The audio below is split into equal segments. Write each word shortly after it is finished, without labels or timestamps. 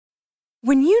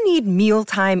When you need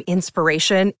mealtime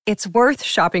inspiration, it's worth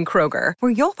shopping Kroger,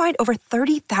 where you'll find over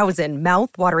 30,000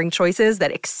 mouth-watering choices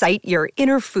that excite your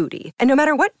inner foodie. And no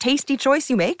matter what tasty choice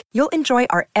you make, you'll enjoy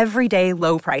our everyday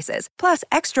low prices, plus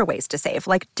extra ways to save,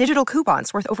 like digital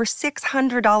coupons worth over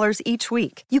 $600 each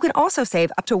week. You can also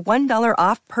save up to $1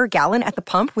 off per gallon at the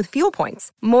pump with fuel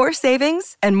points. More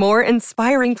savings and more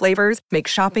inspiring flavors make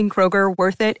shopping Kroger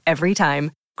worth it every time.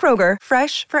 Kroger,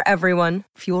 fresh for everyone.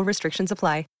 Fuel restrictions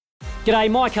apply. G'day,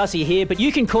 Mike Hussey here, but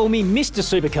you can call me Mr.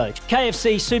 Supercoach.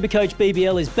 KFC Supercoach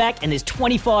BBL is back and there's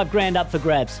 25 grand up for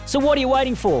grabs. So what are you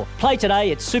waiting for? Play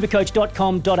today at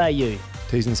supercoach.com.au.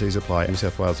 T's and C's apply. New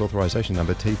South Wales authorisation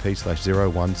number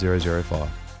TP/01005.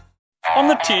 On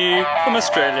the tee from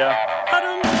Australia,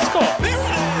 Adam Scott. There it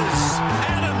is!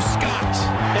 Adam Scott.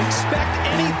 Expect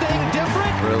anything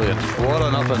different? Brilliant. What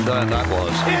an up and down that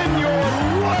was. In your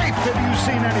life have you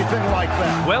seen anything like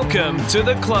that? Welcome to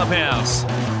the Clubhouse.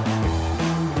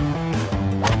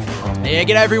 Yeah,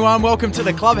 g'day everyone. Welcome to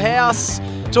the Clubhouse.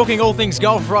 Talking all things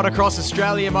golf right across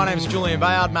Australia. My name's Julian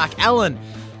Bayard. Mark Allen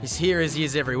is here as he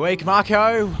is every week.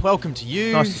 Marco, welcome to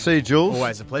you. Nice to see you, Jules.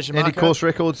 Always a pleasure, Marco. Any course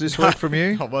records this week from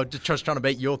you? Oh, well, just trying to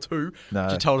beat your two.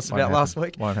 No, you told us about last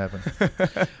week. Won't happen.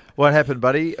 Won't happen,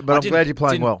 buddy. But I'm glad you're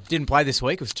playing well. Didn't play this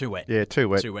week. It was too wet. Yeah, too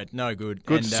wet. Too wet. No good.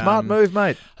 Good, and, smart move,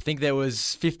 mate. I think there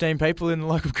was 15 people in the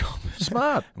local golf.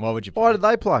 Smart. Why would you play? Why did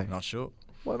they play? Not sure.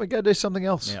 Why don't we go do something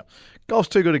else? Yep. Golf's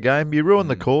too good a game. You ruin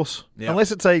the course. Yep.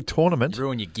 Unless it's a tournament.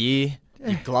 Ruin your gear.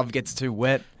 Your glove gets too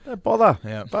wet. Don't bother.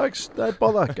 Yep. Folks, don't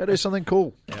bother. Go do something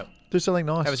cool. Yep. Do something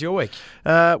nice. How was your week?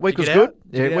 Week was good.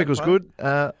 Yeah, week was good.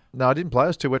 No, I didn't play. It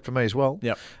was too wet for me as well.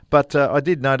 Yep. But I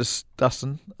did notice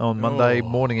Dustin on Monday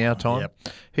morning our time. Yep.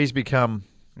 He's become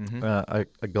a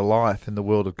Goliath in the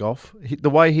world of golf. The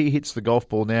way he hits the golf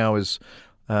ball now is,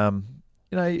 I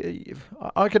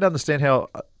can understand how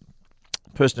a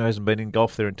person who hasn't been in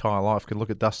golf their entire life can look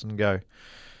at Dustin and go,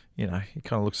 he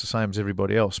kind of looks the same as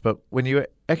everybody else. But when you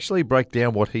actually break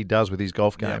down what he does with his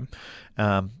golf game,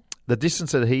 the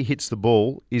distance that he hits the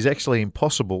ball is actually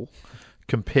impossible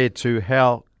compared to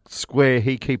how square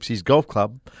he keeps his golf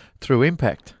club through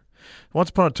impact. Once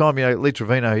upon a time, Lee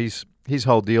Trevino, his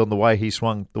whole deal and the way he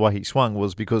swung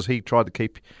was because he tried to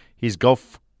keep his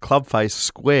golf club face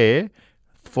square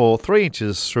for 3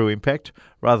 inches through impact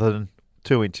rather than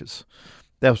 2 inches.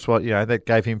 That's what, that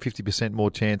gave him 50%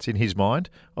 more chance in his mind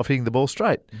of hitting the ball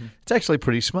straight. Mm-hmm. It's actually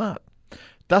pretty smart.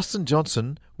 Dustin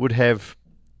Johnson would have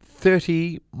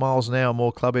 30 miles an hour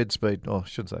more clubhead speed. Oh, I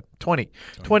shouldn't say 20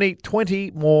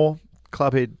 more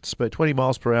clubhead speed, 20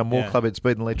 miles per hour more clubhead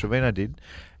speed than Lee Trevino did,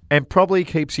 and probably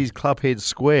keeps his clubhead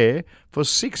square for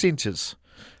 6 inches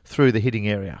through the hitting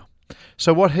area.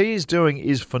 So what he is doing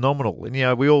is phenomenal.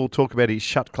 And, we all talk about his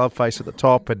shut club face at the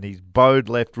top and his bowed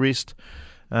left wrist.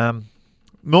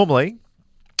 Normally,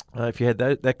 if you had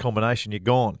that combination, you're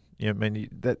gone. There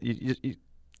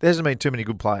hasn't been too many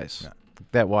good players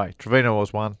that way. Trevino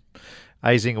was one.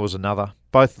 Azinger was another.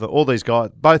 All these guys,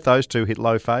 both those two hit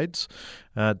low fades.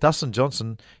 Dustin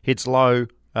Johnson hits low,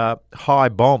 high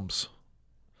bombs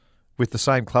with the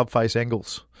same club face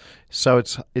angles. So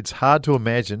it's hard to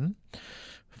imagine,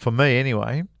 for me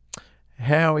anyway,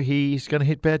 how he's going to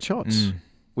hit bad shots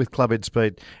with clubhead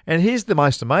speed. And here's the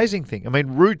most amazing thing. I mean,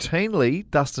 routinely,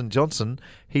 Dustin Johnson,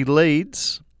 he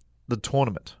leads the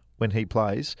tournament when he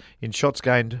plays in shots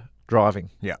gained driving.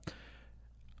 Yeah.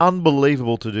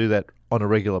 Unbelievable to do that on a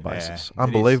regular basis. Yeah,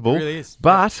 unbelievable. It really is.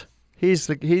 But here's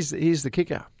the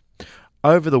kicker.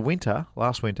 Over the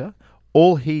last winter,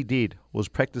 all he did was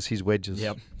practice his wedges.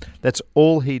 Yep. That's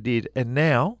all he did. And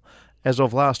now, as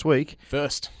of last week,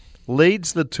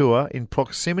 leads the tour in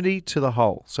proximity to the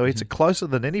hole. So it's closer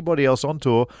than anybody else on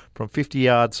tour from 50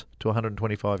 yards to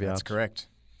 125 yards. That's correct.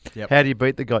 Yep. How do you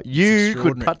beat the guy? You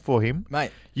could putt for him. Mate.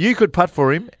 You could putt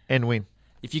for him and win.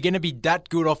 If you're going to be that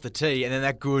good off the tee and then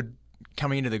that good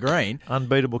coming into the green,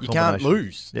 unbeatable combination. You can't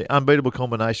lose. Yeah, unbeatable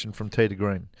combination from tee to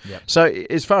green. Yep. So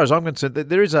as far as I'm concerned,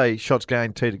 there is a shots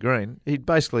gained tee to green. He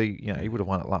basically, he would have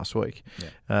won it last week.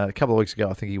 Yeah. A couple of weeks ago,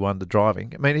 I think he won the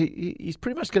driving. I mean, he's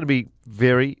pretty much going to be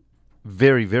very,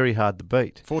 very, very hard to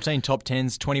beat. 14 top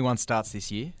 10s, 21 starts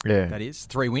this year. Yeah. That is.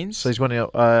 3 wins. So he's won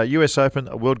a US Open,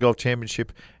 a World Golf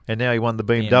Championship, and now he won the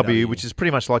BMW, which is pretty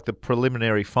much like the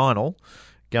preliminary final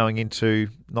going into,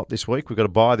 not this week, we've got a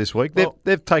bye this week.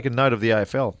 They've taken note of the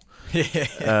AFL. Yeah,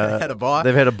 they had a bye.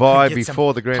 They've had a bye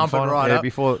before the grand final.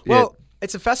 Right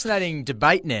it's a fascinating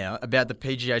debate now about the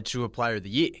PGA Tour Player of the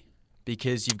Year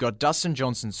because you've got Dustin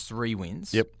Johnson's 3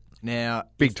 wins. Yep. Now,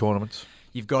 big tournaments.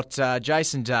 You've got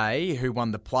Jason Day, who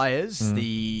won the Players,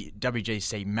 the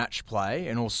WGC Match Play,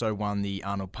 and also won the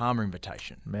Arnold Palmer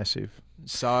Invitation. Massive.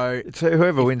 So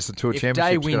whoever wins the Tour if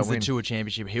Championship, Day wins the Tour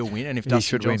Championship, he'll win, and if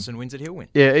Dustin Johnson wins it, he'll win.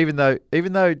 Yeah, even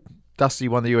though Dusty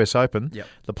won the US Open,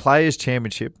 the Players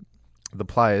Championship,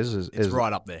 is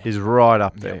right up there. Is right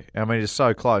up there. I mean, it's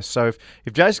so close. So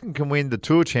if Jason can win the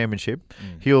Tour Championship,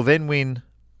 he'll then win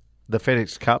the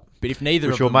FedEx Cup. But if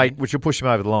neither of them win, which will push him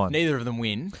over the line. Neither of them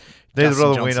win.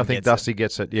 I think Dusty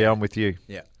gets it. Yeah, I'm with you.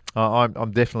 Yeah,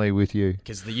 I'm definitely with you.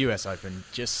 Because the US Open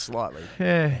just slightly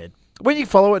When ahead. you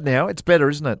follow it now, it's better,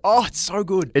 isn't it? Oh, it's so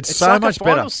good. It's so like much a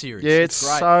final better. Series. Yeah, it's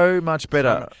great. so much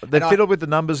better. They fiddled with the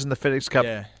numbers in the FedEx Cup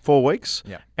 4 weeks,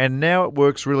 and now it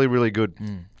works really, really good.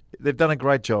 They've done a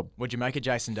great job. What'd you make of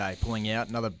Jason Day pulling out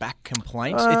another back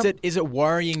complaint? Is it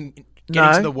worrying?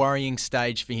 No. To the worrying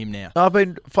stage for him now. I've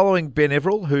been following Ben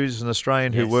Everill, who's an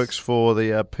Australian who works for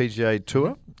the PGA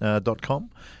Tour.com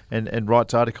and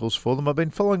writes articles for them. I've been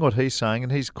following what he's saying,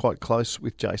 and he's quite close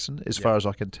with Jason, as far as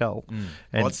I can tell.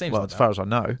 And, it seems like as far as I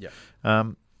know. Yep.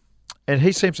 And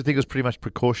he seems to think it was pretty much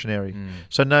precautionary.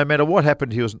 So no matter what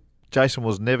happened, Jason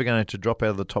was never going to drop out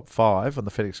of the top 5 on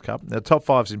the FedEx Cup. Now, the top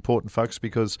 5 is important, folks,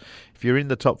 because if you're in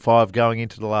the top 5 going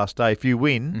into the last day, if you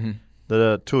win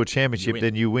the Tour Championship,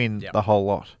 then you win the whole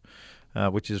lot,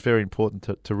 which is very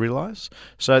important to realise.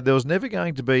 So there was never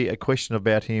going to be a question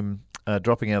about him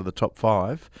dropping out of the top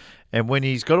 5. And when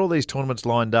he's got all these tournaments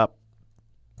lined up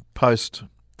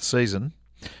post-season,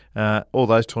 all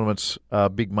those tournaments are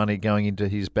big money going into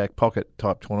his back pocket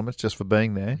type tournaments just for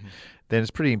being there, then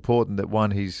it's pretty important that,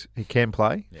 one, he can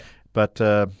play, but,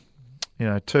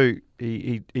 two,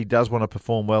 he does want to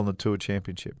perform well in the Tour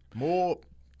Championship. More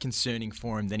concerning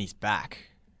for him than his back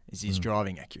is his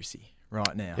driving accuracy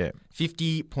right now.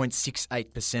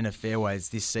 50.68% of fairways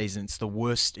this season. It's the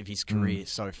worst of his career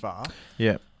so far.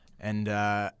 Yeah. And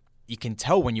you can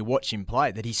tell when you watch him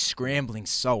play that he's scrambling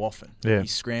so often. Yeah.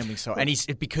 He's scrambling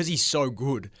and because he's so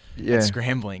good at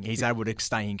scrambling, he's able to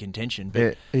stay in contention.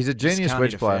 But he's a genius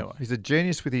wedge player. He's a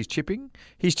genius with his chipping.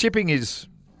 His chipping is,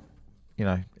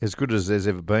 as good as there's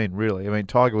ever been, really. I mean,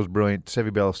 Tiger was brilliant.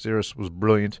 Seve Ballesteros was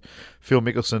brilliant. Phil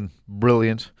Mickelson,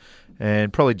 brilliant.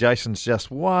 And probably Jason's just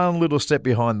one little step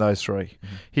behind those three.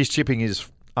 His chipping is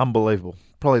unbelievable.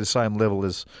 Probably the same level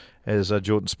as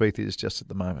Jordan Spieth is just at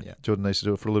the moment. Yeah. Jordan needs to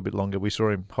do it for a little bit longer. We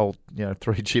saw him hold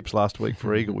 3 chips last week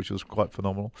for Eagle, which was quite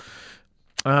phenomenal.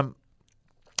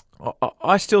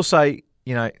 I still say,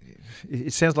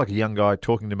 it sounds like a young guy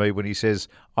talking to me when he says,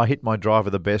 I hit my driver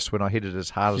the best when I hit it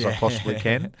as hard as I possibly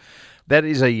can. That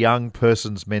is a young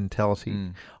person's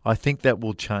mentality. I think that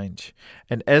will change.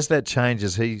 And as that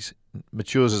changes, he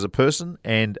matures as a person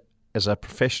and as a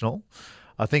professional,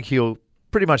 I think he'll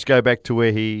pretty much go back to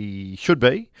where he should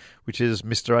be, which is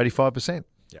Mr. 85%.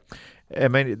 Yep. I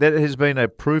mean, that has been a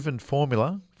proven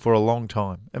formula for a long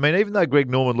time. I mean, even though Greg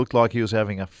Norman looked like he was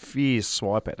having a fierce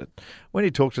swipe at it, when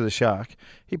he talked to the Shark,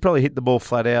 he probably hit the ball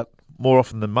flat out more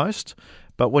often than most,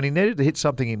 but when he needed to hit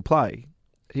something in play,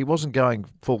 he wasn't going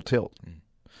full tilt.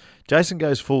 Jason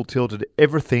goes full tilt at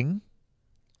everything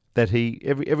that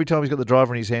every time he's got the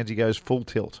driver in his hands, he goes full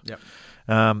tilt. Yep.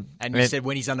 And you said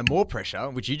when he's under more pressure,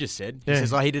 which you just said, he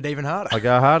says, I hit it even harder. I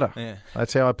go harder. Yeah.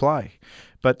 That's how I play.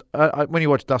 But when you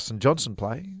watch Dustin Johnson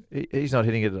play, he's not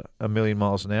hitting it a million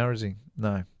miles an hour, is he?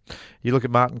 No. You look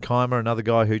at Martin Keimer, another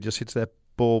guy who just hits that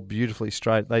ball beautifully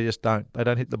straight. They just don't. They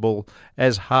don't hit the ball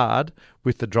as hard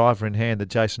with the driver in hand that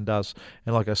Jason does.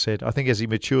 And like I said, I think as he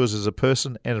matures as a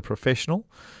person and a professional,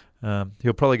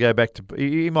 he'll probably go back to.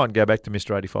 He might go back to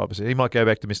Mr. 85%. He might go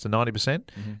back to Mr. 90%,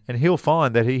 and he'll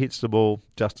find that he hits the ball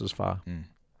just as far.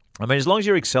 I mean, as long as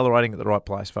you're accelerating at the right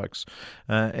place, folks,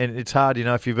 and it's hard,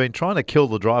 if you've been trying to kill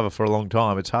the driver for a long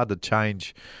time, it's hard to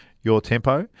change your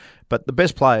tempo. But the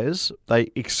best players, they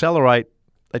accelerate.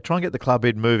 They try and get the club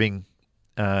head moving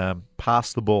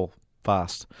past the ball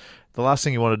fast. The last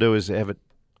thing you want to do is have it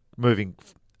moving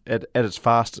at its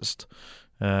fastest.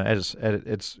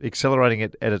 It's accelerating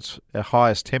it at its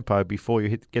highest tempo before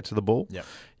you get to the ball. Yep.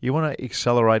 You want to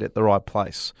accelerate at the right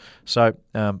place. So,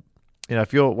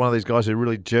 if you're one of these guys who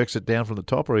really jerks it down from the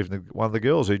top, or even one of the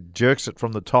girls who jerks it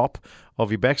from the top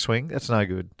of your backswing, that's no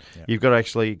good. Yep. You've got to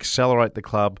actually accelerate the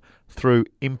club through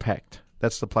impact.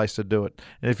 That's the place to do it.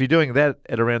 And if you're doing that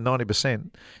at around 90%,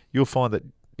 you'll find that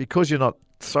because you're not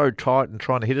so tight and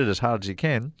trying to hit it as hard as you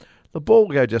can, the ball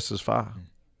will go just as far.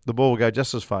 The ball will go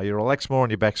just as far. You relax more on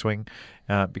your backswing.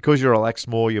 Because you relax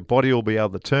more, your body will be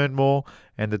able to turn more,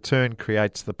 and the turn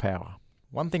creates the power.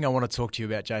 One thing I want to talk to you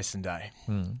about Jason Day,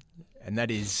 and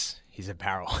that is his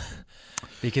apparel.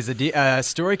 Because a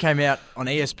story came out on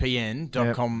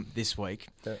ESPN.com this week,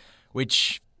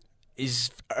 which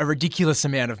is a ridiculous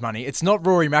amount of money. It's not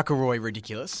Rory McIlroy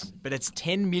ridiculous, but it's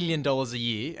 $10 million a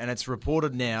year, and it's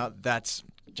reported now that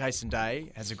Jason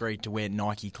Day has agreed to wear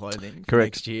Nike clothing for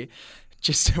Correct. next year.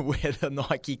 Just to wear the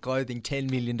Nike clothing, $10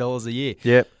 million a year.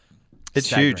 Yep. It's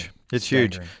Staggering. huge. It's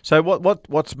huge. Staggering. So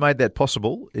what's made that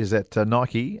possible is that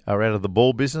Nike are out of the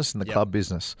ball business and the club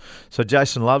business. So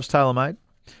Jason loves TaylorMade.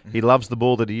 He loves the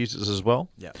ball that he uses as well.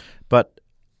 Yep. But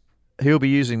he'll be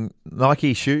using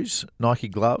Nike shoes, Nike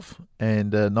glove,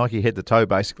 and Nike head to toe,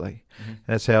 basically.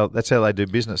 That's how they do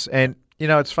business. And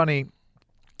it's funny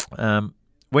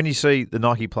when you see the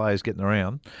Nike players getting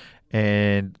around.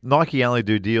 And Nike only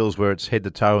do deals where it's head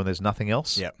to toe and there's nothing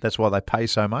else. Yep. That's why they pay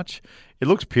so much. It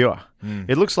looks pure.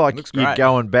 It looks like you're great.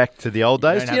 going back to the old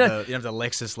days. You don't have the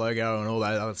Lexus logo and all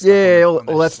that other stuff. Yeah, on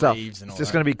all that stuff. sleeves and It's all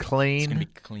just that. going to be clean. It's going to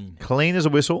be clean. Clean as a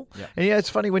whistle. Yep. And it's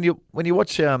funny when you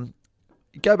watch.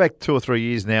 Go back 2 or 3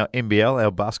 years now. NBL, our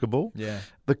basketball. Yeah.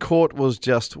 The court was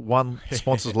just one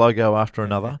sponsor's logo after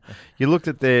another. You looked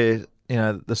at their,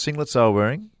 the singlets they were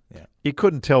wearing. Yeah. You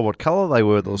couldn't tell what colour they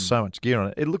were. There was so much gear on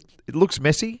it. It looks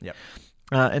messy. Yep.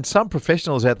 And some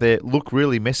professionals out there look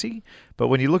really messy. But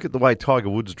when you look at the way Tiger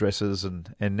Woods dresses, and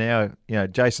now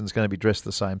Jason's going to be dressed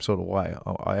the same sort of way,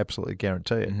 I absolutely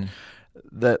guarantee it.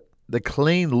 That the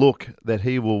clean look that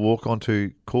he will walk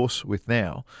onto course with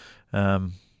now,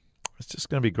 it's just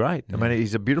going to be great. I mean,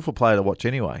 he's a beautiful player to watch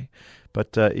anyway.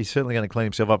 But he's certainly going to clean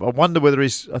himself up. I wonder whether I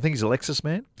think he's a Lexus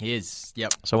man. He is,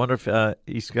 yep. So I wonder if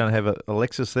he's going to have a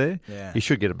Lexus there. Yeah. He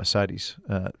should get a Mercedes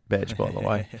badge, by the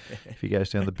way, if he goes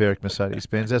down the Berwick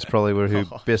Mercedes-Benz. That's probably where he'd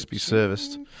best be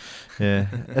serviced. Yeah,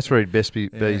 that's where he'd best be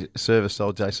serviced,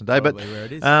 old Jason Day. Probably where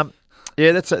it is.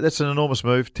 That's an enormous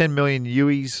move. 10 million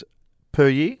UEs per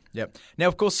year. Yep. Now,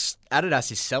 of course,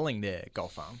 Adidas is selling their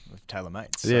golf arm with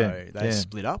TaylorMade. So they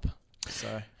split up.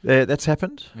 So that's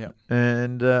happened. Yep.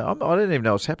 And I don't even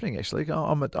know what's happening, actually.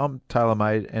 I'm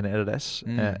TaylorMade and Adidas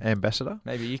ambassador.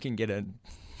 maybe you can get a...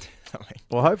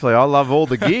 Well, hopefully, I love all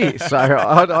the gear, so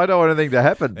I don't want anything to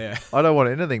happen. Yeah. I don't want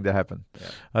anything to happen. Yeah.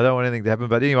 I don't want anything to happen.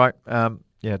 But anyway,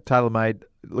 TaylorMade,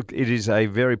 look, it is a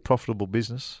very profitable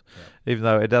business, even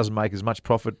though it doesn't make as much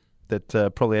profit that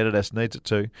probably Adidas needs it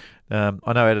to.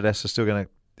 I know Adidas are still going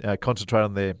to concentrate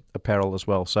on their apparel as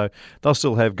well. So they'll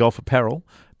still have golf apparel,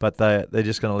 but they're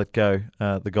just going to let go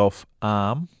the golf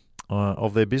arm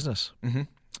of their business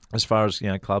as far as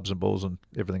clubs and balls and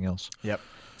everything else. Yep.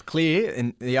 It's clear,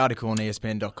 and the article on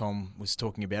ESPN.com was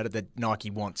talking about it, that Nike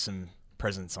wants some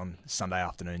presence on Sunday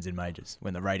afternoons in majors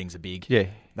when the ratings are big. Yeah.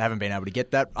 They haven't been able to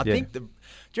get that. I think do you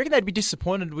reckon they'd be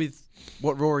disappointed with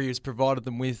what Rory has provided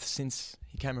them with since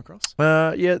he came across?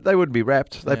 Yeah, they wouldn't be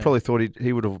wrapped. They probably thought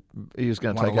he was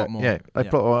going to Won take a lot more. Yeah, they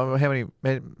probably, how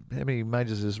many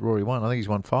majors has Rory won? I think he's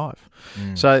won 5.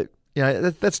 So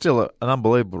that's still an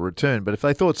unbelievable return. But if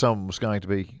they thought someone was going to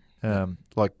be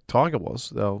like Tiger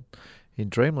was, they'll in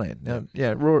dreamland.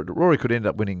 Now, Rory could end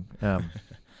up winning.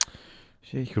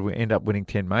 He could end up winning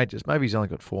 10 majors. Maybe he's only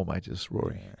got 4 majors,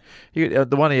 Rory.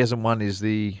 The one he hasn't won is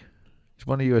he's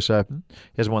won the US Open. He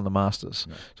hasn't won the Masters.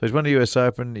 No. So he's won the US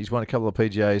Open. He's won a couple of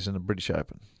PGAs and a British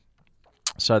Open.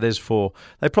 So there's 4.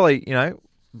 They probably,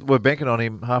 we're banking on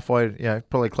him halfway,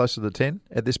 probably close to the 10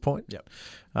 at this point. Yep.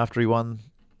 After he won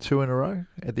 2 in a row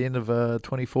at the end of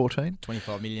 2014.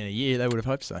 $25 million a year, they would have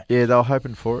hoped so. Yeah, they were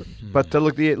hoping for it. But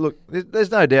look,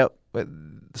 there's no doubt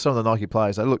some of the Nike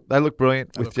players, they look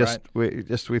brilliant with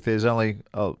there's only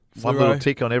one little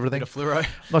tick on everything. Bit of fluoro.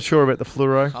 Not sure about the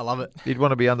fluoro. I love it. You'd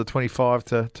want to be under 25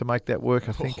 to make that work,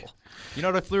 I think.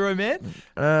 You're not a fluoro man?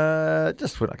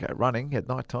 Just when I go running at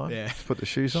night time. Yeah. Put the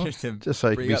shoes on, just so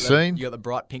you can be seen. seen. You got the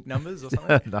bright pink numbers or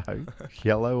something? No,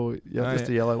 yellow, just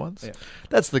the yellow ones. Yeah.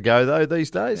 That's the go though these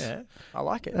days. Yeah, I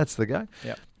like it. That's the go.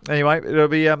 Yep. Anyway, it'll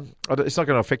be. It's not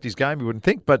going to affect his game, you wouldn't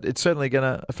think, but it's certainly going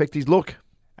to affect his look.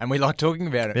 And we like talking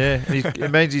about it. Yeah, and it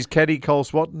means his caddy Cole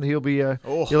Swatton. He'll be.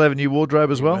 He'll have a new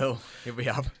wardrobe as well. He'll be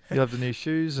up. He'll have the new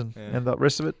shoes and the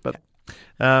rest of it. But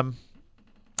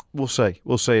we'll see,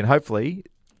 and hopefully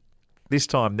this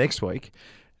time next week,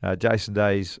 Jason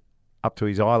Day's up to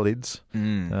his eyelids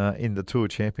in the Tour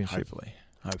Championship.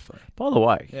 Hopefully. By the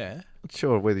way, not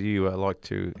sure whether you like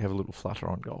to have a little flutter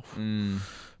on golf,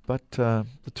 but the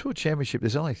Tour Championship,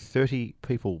 there's only 30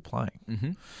 people playing.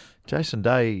 Mm-hmm. Jason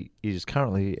Day is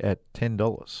currently at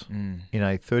 $10 in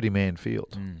a 30-man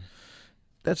field.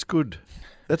 That's good.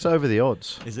 That's over the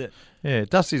odds. Is it? Yeah,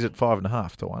 Dusty's at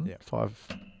 5.5 to 1. Yeah.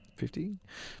 5.50.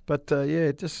 But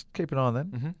just keep an eye on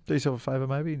that. Mm-hmm. Do yourself a favour,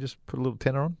 maybe, and just put a little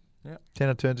tenner on. Yeah.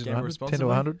 Tenner turns into 100. 10 to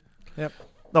 100. Yep.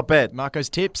 Not bad. Marco's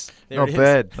tips. Not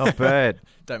bad.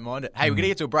 Don't mind it. Hey, we're going to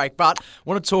get to a break, but I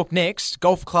want to talk next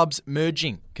golf clubs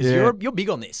merging, because you're big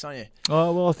on this, aren't you?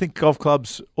 Oh, well, I think golf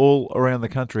clubs all around the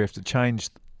country have to change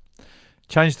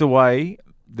the way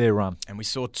their run. And we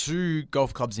saw 2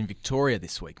 golf clubs in Victoria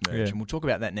this week merge, and we'll talk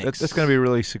about that next. That's going to be a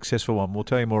really successful one. We'll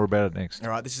tell you more about it next. All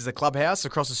right, this is the Clubhouse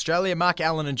across Australia. Mark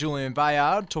Allen and Julian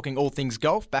Bayard talking all things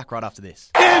golf. Back right after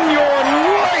this. In your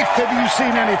life, have you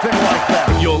seen anything like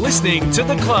that? You're listening to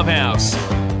The Clubhouse.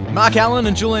 Mark Allen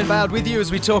and Julian Bayard with you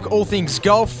as we talk all things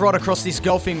golf right across this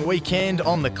golfing weekend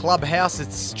on the Clubhouse.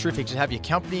 It's terrific to have your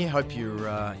company. Hope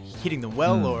you're hitting them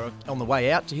well or on the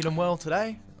way out to hit them well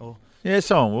today. Or Yeah,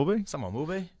 someone will be. someone will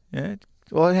be. Yeah.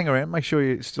 Well, hang around. Make sure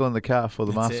you're still in the car for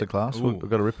the That's it. masterclass. Ooh. We've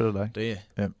got to rip it today. Do you?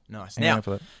 Yeah. Nice. Hang Now, around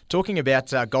for that. talking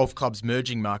about golf clubs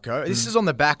merging, Marco, this is on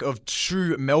the back of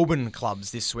 2 Melbourne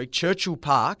clubs this week, Churchill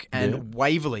Park and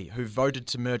Waverley, who voted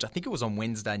to merge, I think it was on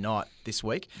Wednesday night this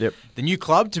week. Yep. The new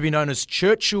club, to be known as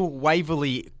Churchill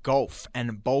Waverley Golf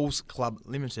and Bowls Club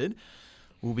Limited,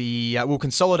 will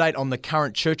consolidate on the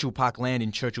current Churchill Park land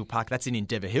in Churchill Park. That's in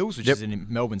Endeavour Hills, which is in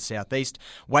Melbourne southeast.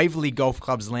 Waverley Golf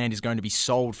Club's land is going to be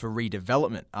sold for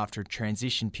redevelopment after a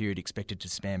transition period expected to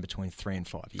span between 3 and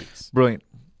 5 years. Brilliant.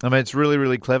 I mean, it's really,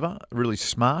 really clever, really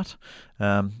smart.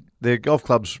 Their golf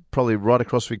clubs probably right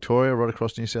across Victoria, right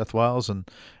across New South Wales, and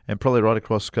probably right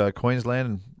across Queensland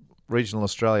and regional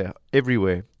Australia,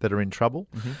 everywhere that are in trouble.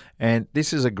 Mm-hmm. And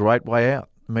this is a great way out.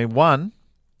 I mean,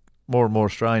 more and more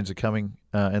Australians are coming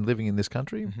and living in this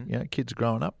country. Mm-hmm. You know, kids are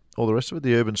growing up, all the rest of it.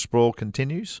 The urban sprawl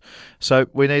continues. So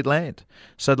we need land.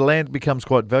 So the land becomes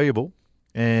quite valuable.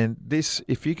 And this,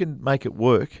 if you can make it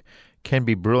work, can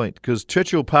be brilliant. Because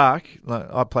Churchill Park,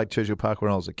 I played Churchill Park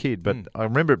when I was a kid, but I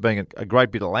remember it being a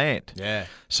great bit of land. Yeah.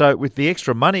 So with the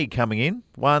extra money coming in,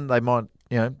 one, they might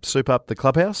soup up the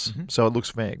clubhouse so it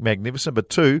looks magnificent. But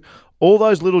 2, all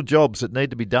those little jobs that need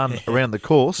to be done around the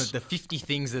course. The 50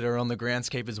 things that are on the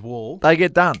groundskeeper's wall. They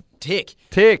get done. Tick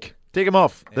them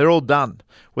off. Yeah. They're all done.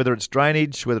 Whether it's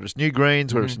drainage, whether it's new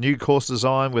greens, whether it's new course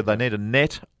design, whether they need a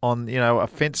net on a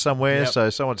fence somewhere so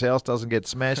someone's house doesn't get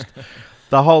smashed.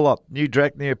 The whole lot. New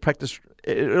practice.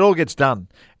 It all gets done.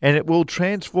 And it will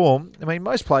transform. I mean,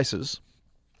 most places,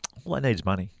 all they need is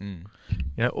money.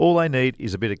 All they need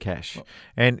is a bit of cash.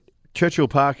 And Churchill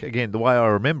Park, again, the way I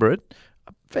remember it,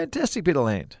 a fantastic bit of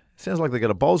land. Sounds like they've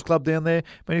got a bowls club down there.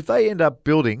 I mean, if they end up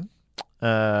building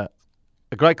a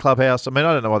great clubhouse, I mean,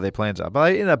 I don't know what their plans are, but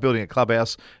they end up building a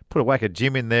clubhouse, put a whack of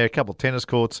gym in there, a couple of tennis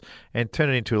courts, and turn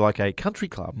it into like a country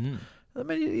club. I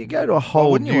mean, you go to a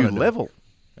whole new level.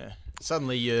 Yeah.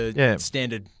 Suddenly your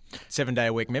standard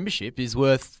 7-day-a-week membership is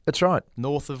worth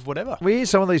north of whatever. We hear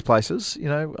some of these places,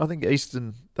 I think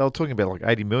Eastern, they were talking about like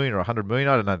 80 million or 100 million.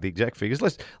 I don't know the exact figures.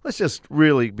 Let's just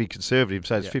really be conservative,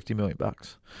 say it's $50 million.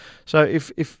 So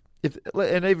if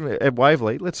and even at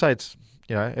Waverley, let's say it's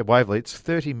at Waverley it's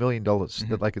 $30 million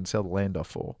that they can sell the land off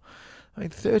for. I mean,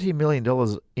 $30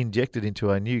 million injected into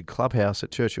a new clubhouse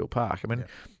at Churchill Park. I mean,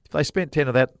 if they spent 10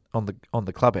 of that on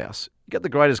the clubhouse, you get the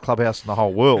greatest clubhouse in the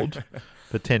whole world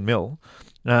for 10 mil.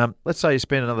 Let's say you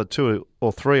spend another 2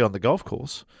 or 3 on the golf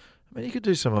course. I mean, you could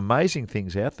do some amazing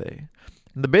things out there.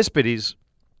 And the best bit is,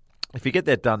 if you get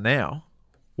that done now,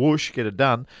 whoosh, get it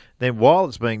done, then while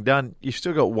it's being done, you've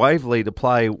still got Waverley to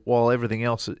play while everything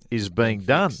else is being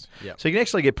done. Yep. So you can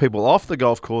actually get people off the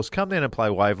golf course, come down and play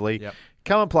Waverley,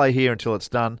 come and play here until it's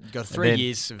done. You've got 3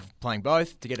 years of playing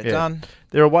both to get it done.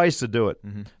 There are ways to do it.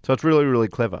 So it's really, really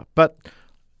clever. But,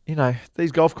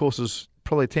 these golf courses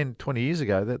probably 10, 20 years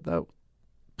ago, that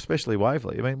especially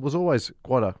Waverley, I mean, was always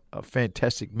quite a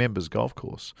fantastic members golf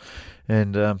course.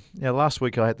 And last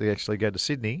week I had to actually go to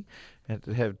Sydney and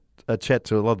to have a chat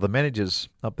to a lot of the managers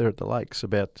up there at the Lakes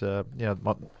about, I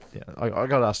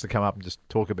got asked to come up and just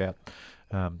talk about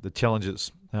the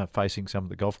challenges facing some of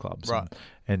the golf clubs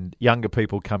and younger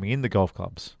people coming in the golf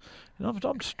clubs. And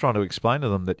I'm just trying to explain to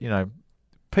them that,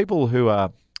 people who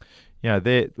are,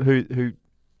 who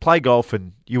play golf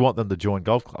and you want them to join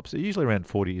golf clubs, they're usually around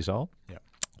 40 years old.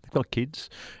 They've got kids.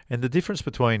 And the difference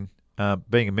between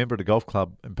being a member of a golf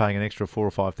club and paying an extra $4,000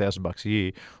 or $5,000 a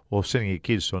year or sending your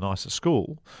kids to a nicer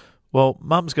school, well,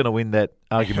 mum's going to win that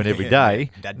argument every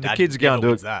day. And the kid's going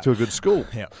to a good school.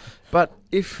 But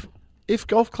if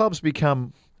golf clubs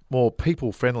become more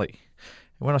people-friendly,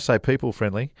 and when I say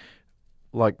people-friendly,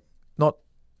 like not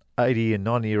 80 and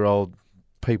 90-year-old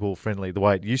people-friendly the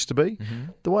way it used to be,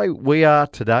 the way we are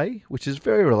today, which is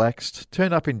very relaxed,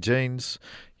 turn up in jeans,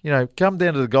 come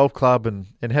down to the golf club and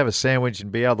have a sandwich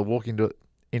and be able to walk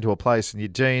into a place in your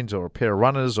jeans or a pair of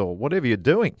runners or whatever you're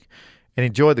doing and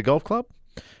enjoy the golf club,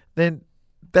 then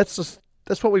that's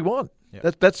what we want.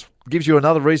 That gives you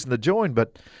another reason to join.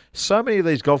 But so many of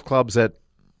these golf clubs that,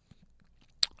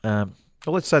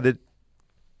 let's say that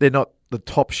they're not the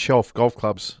top shelf golf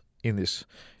clubs in this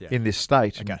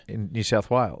state, in New South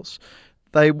Wales,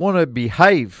 they want to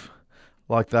behave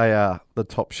like they are the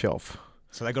top shelf.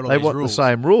 So they got all They these want rules. the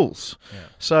same rules. Yeah.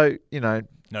 So,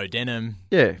 No denim.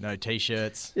 Yeah. No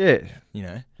T-shirts. yeah,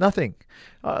 nothing.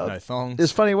 No thongs.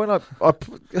 It's funny, when I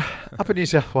up in New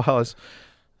South Wales,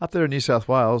 up there in New South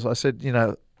Wales, I said,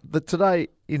 that today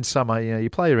in summer, you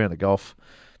play around the golf.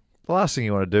 The last thing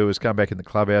you want to do is come back in the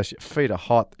clubhouse. Your feet are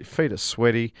hot, your feet are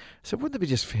sweaty. So wouldn't it be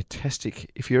just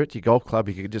fantastic if you're at your golf club,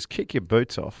 you could just kick your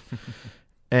boots off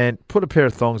and put a pair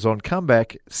of thongs on, come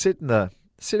back, sit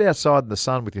outside in the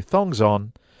sun with your thongs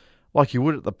on, like you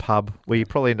would at the pub, where you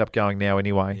probably end up going now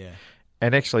anyway,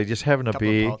 and actually just having a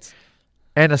beer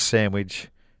and a sandwich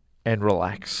and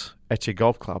relax at your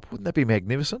golf club. Wouldn't that be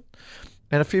magnificent?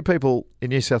 And a few people in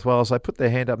New South Wales, they put their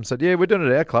hand up and said, yeah, we're doing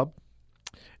it at our club.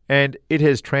 And it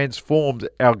has transformed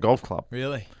our golf club.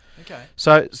 Really? Okay.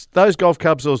 So those golf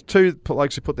clubs, there was two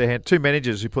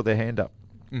managers who put their hand up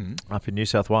up in New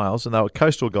South Wales, and they were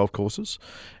coastal golf courses,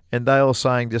 and they were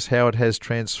saying just how it has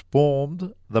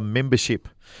transformed the membership.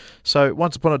 So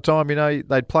once upon a time,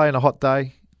 they'd play on a hot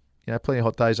day, plenty of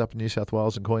hot days up in New South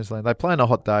Wales and Queensland. They play on a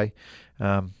hot day,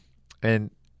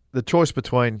 and the choice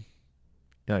between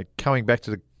coming back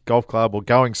to the golf club or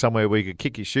going somewhere where you could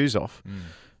kick your shoes off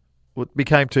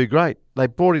became too great. They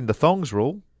brought in the thongs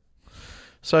rule.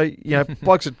 So,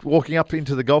 blokes are walking up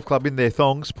into the golf club in their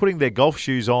thongs, putting their golf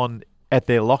shoes on at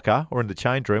their locker or in the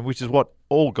change room, which is what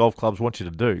all golf clubs want you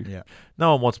to do. Yeah.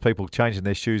 No one wants people changing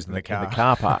their shoes in the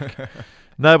car park.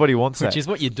 Nobody wants that. Which is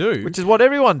what you do. Which is what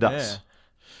everyone does. Yeah.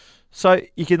 So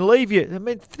you can leave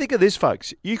think of this,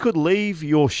 folks. You could leave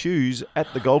your shoes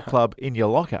at the golf club in your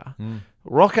locker,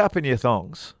 rock up in your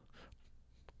thongs,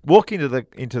 walk into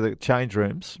the change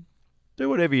rooms, do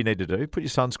whatever you need to do, put your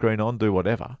sunscreen on, do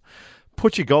whatever,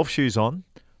 put your golf shoes on,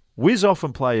 whiz off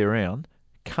and play around,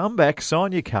 come back,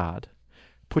 sign your card,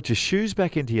 put your shoes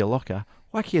back into your locker,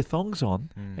 whack your thongs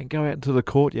on, and go out into the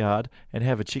courtyard and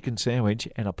have a chicken sandwich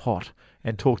and a pot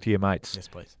and talk to your mates. Yes,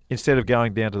 please. Instead of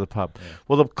going down to the pub. Yeah.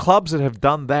 Well, the clubs that have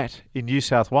done that in New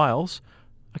South Wales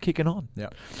are kicking on. Yeah.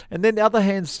 And then the other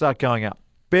hands start going up.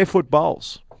 Barefoot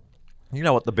bowls. You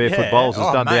know what the barefoot bowls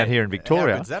has done down here in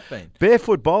Victoria. How good's that been?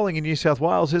 Barefoot bowling in New South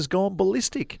Wales has gone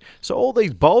ballistic. So all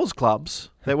these bowls clubs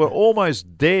that were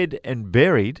almost dead and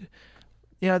buried,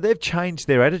 they've changed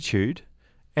their attitude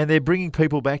and they're bringing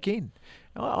people back in.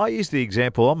 I use the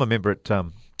example, I'm a member at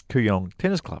Kooyong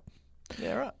Tennis Club.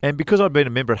 Yeah, right. And because I've been a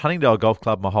member at Huntingdale Golf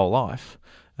Club my whole life,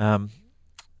 I'd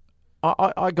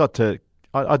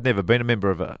never been a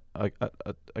member of a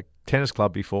tennis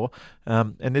club before,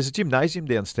 and there's a gymnasium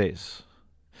downstairs.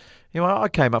 I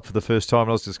came up for the first time and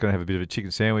I was just going to have a bit of a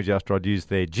chicken sandwich after I'd used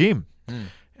their gym. And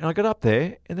I got up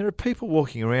there and there are people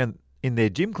walking around in their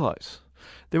gym clothes.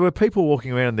 There were people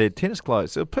walking around in their tennis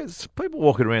clothes. There were people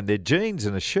walking around in their jeans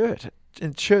and a shirt,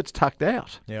 and shirts tucked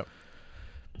out. Yep.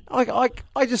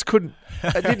 I just couldn't.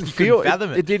 It didn't feel.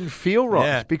 It didn't feel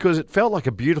right because it felt like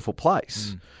a beautiful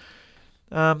place.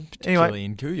 Particularly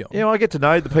in Kooyong. I get to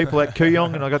know the people at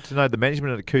Kooyong, and I got to know the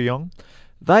management at Kooyong.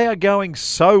 They are going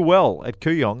so well at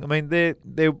Kooyong. I mean,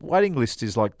 their waiting list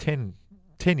is like 10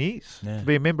 years to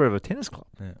be a member of a tennis club.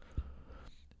 Yeah.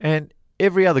 And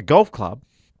every other golf club,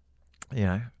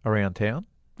 around town,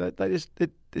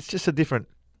 it's just a different.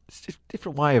 It's just a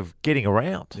different way of getting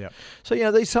around. Yep.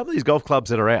 So, some of these golf clubs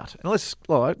that are out,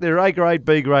 and they're A grade,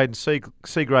 B grade, and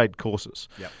C grade courses.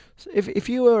 Yep. So if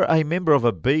you were a member of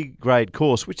a B grade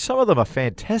course, which some of them are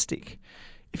fantastic,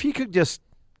 if you could just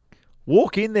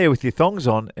walk in there with your thongs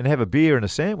on and have a beer and a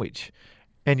sandwich,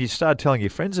 and you start telling your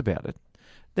friends about it,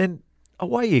 then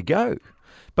away you go.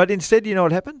 But instead, you know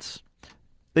what happens?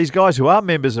 These guys who are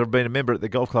members that have been a member at the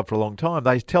golf club for a long time,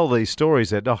 they tell these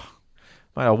stories that, mate,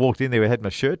 I walked in there, I had my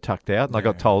shirt tucked out, and I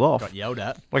got told off. Got yelled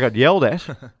at. I got yelled at.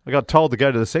 I got told to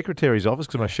go to the secretary's office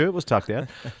because my shirt was tucked out.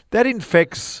 That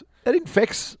infects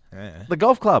the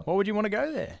golf club. Why would you want to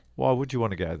go there? Why would you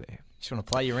want to go there? Just want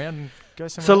to play around and go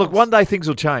somewhere So, look, else? one day things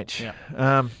will change.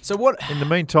 Yeah. So what? In the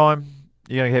meantime,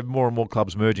 you're going to have more and more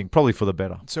clubs merging, probably for the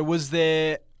better. So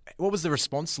what was the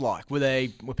response like? Were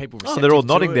people receptive they're all to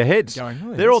nodding it? their heads.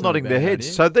 Going, they're all nodding their heads.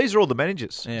 Idea. So these are all the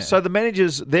managers. Yeah. So the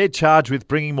managers, they're charged with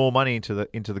bringing more money into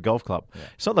the golf club. Yeah.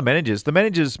 It's not the managers. The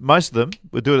managers, most of them,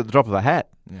 would do it at the drop of a hat.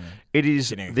 Yeah. It is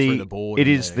the board. It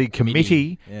is the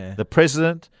committee, the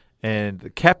president, and the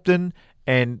captain,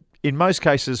 and in most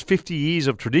cases, 50 years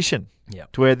of tradition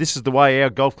to where this is the way our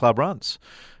golf club runs.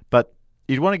 But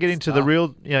you'd want to get into the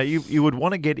real. You would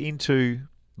want to get into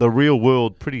the real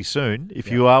world pretty soon if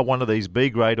you are one of these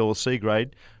B grade or C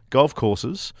grade golf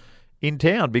courses in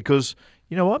town, because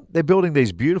you know what? They're building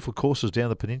these beautiful courses down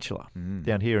the peninsula,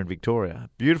 down here in Victoria.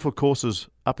 Beautiful courses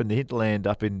up in the hinterland,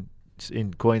 up in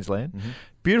in Queensland.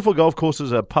 Beautiful golf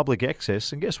courses are public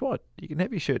access, and guess what? You can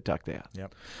have your shirt tucked out.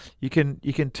 Yep. You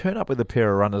can turn up with a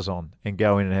pair of runners on and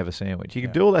go in and have a sandwich. You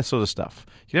can do all that sort of stuff.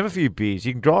 You can have a few beers.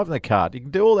 You can drive in the cart. You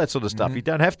can do all that sort of stuff. You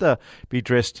don't have to be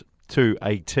dressed to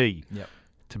a T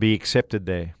to be accepted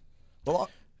there. Well,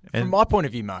 from my point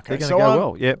of view, Marco, they're going to go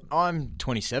well. Yep. I'm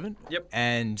 27. Yep.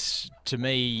 And to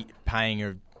me, paying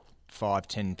a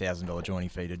 $5,000-$10,000 joining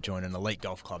fee to join an elite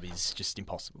golf club is just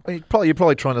impossible. You're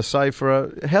probably trying to save for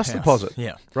a house deposit.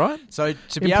 Yeah. Right? So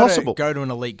to be able to go to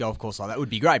an elite golf course like that would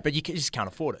be great, but you just can't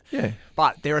afford it. Yeah.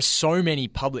 But there are so many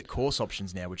public course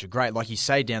options now, which are great. Like you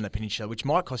say, down the peninsula, which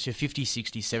might cost you 50,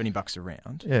 60, 70 bucks a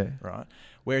round. Yeah. Right?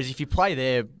 Whereas if you play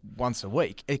there once a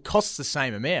week, it costs the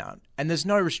same amount, and there's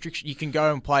no restriction. You can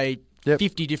go and play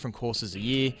 50 different courses a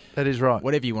year. That is right.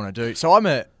 Whatever you want to do. So I'm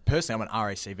an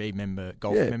RACV member,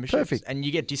 golf membership. Perfect. And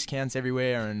you get discounts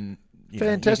everywhere, and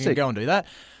Fantastic. You can go and do that.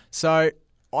 So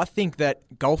I think that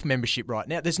golf membership right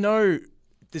now, there's no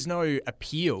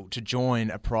appeal to join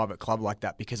a private club like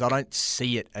that because I don't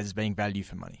see it as being value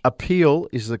for money. Appeal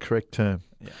is the correct term.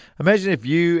 Yeah. Imagine if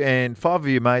you and 5 of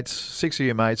your mates, 6 of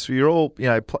your mates, you're all,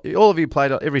 all of you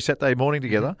played every Saturday morning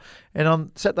together, and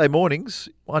on Saturday mornings,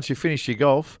 once you finish your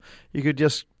golf, you could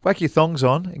just whack your thongs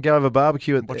on and go have a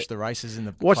barbecue and watch the races in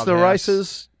the clubhouse.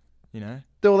 races,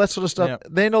 do all that sort of stuff. Yep.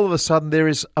 Then all of a sudden there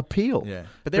is appeal. Yeah,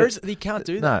 but you can't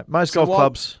do that. No, most golf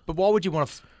clubs. But why would you want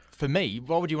to? For me,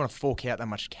 why would you want to fork out that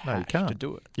much cash to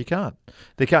do it? You can't.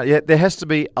 They can't. Yeah, there has to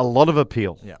be a lot of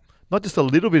appeal. Yeah, not just a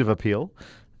little bit of appeal.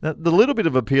 Now, the little bit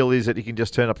of appeal is that you can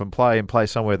just turn up and play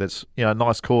somewhere that's a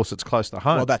nice course that's close to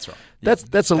home. Well, that's right. Yeah.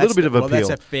 That's a little bit of appeal. Well,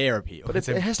 that's a fair appeal. But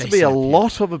it has to be a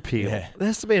lot of appeal. Yeah. There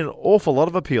has to be an awful lot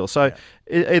of appeal. So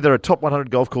either a top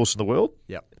 100 golf course in the world,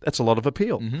 that's a lot of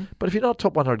appeal. Mm-hmm. But if you're not a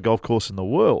top 100 golf course in the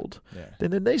world, then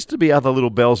there needs to be other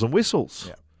little bells and whistles.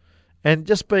 Yeah. And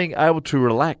just being able to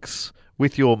relax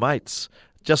with your mates,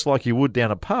 just like you would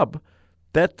down a pub,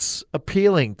 that's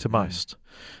appealing to most.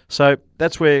 So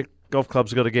that's where golf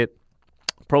clubs have got to get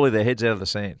probably their heads out of the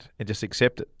sand and just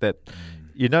accept it, that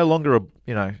you're no longer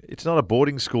it's not a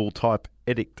boarding school type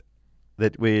edict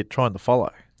that we're trying to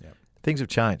follow. Yep. Things have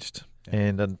changed. Yep.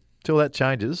 And until that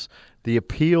changes, the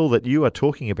appeal that you are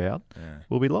talking about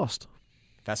will be lost.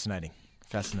 Fascinating.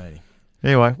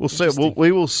 Anyway, we'll see.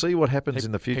 We will see what happens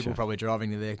in the future. People probably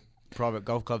driving to their private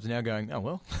golf clubs now going, oh,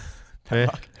 well,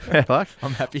 bad luck.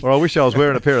 I'm happy. Well, I wish I was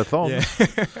wearing a pair of thongs.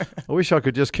 I wish I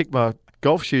could just kick my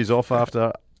golf shoes off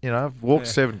after, I've walked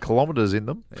 7 kilometres in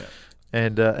them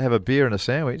and have a beer and a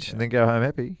sandwich and then go home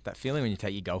happy. That feeling when you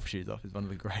take your golf shoes off is one of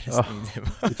the greatest things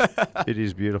ever. It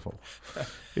is beautiful.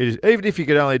 It is, even if you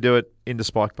could only do it in the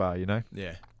Spike Bar,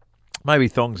 Yeah. Maybe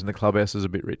thongs in the clubhouse is a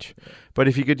bit rich. Yeah. But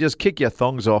if you could just kick your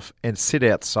thongs off and sit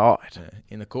outside.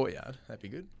 In the courtyard, that'd be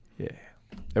good. Yeah,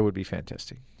 that would be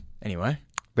fantastic. Anyway.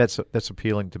 That's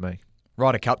appealing to me.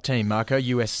 Ryder Cup team, Marco,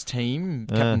 US team,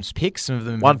 captain's picks. Some of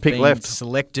them one have pick been left.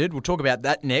 Selected. We'll talk about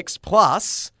that next.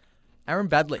 Plus, Aaron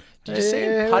Badley. Did you see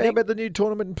him putting? How about the new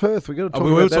tournament in Perth? We've got to talk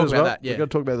about that as well. We've got to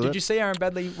talk about that. Did you see Aaron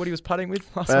Badley, what he was putting with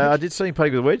last week? I did see him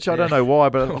putting with a wedge. I don't know why,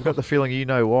 but I've got the feeling you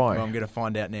know why. Well, I'm going to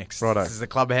find out next. Righto. This is the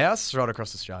Clubhouse right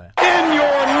across Australia. In your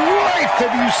life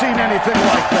have you seen anything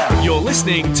like that? You're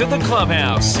listening to the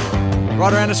Clubhouse.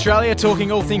 Right around Australia,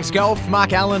 talking all things golf.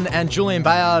 Mark Allen and Julian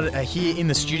Bayard are here in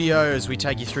the studio as we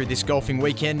take you through this golfing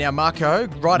weekend. Now, Marco,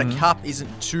 Ryder Cup isn't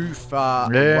too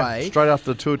far away. Straight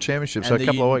after the Tour Championship, so a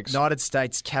couple of weeks. United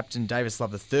States captain Davis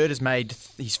Love III has made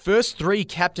his first 3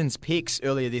 captain's picks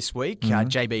earlier this week.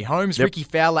 JB Holmes, Ricky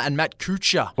Fowler and Matt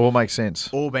Kuchar. All makes sense.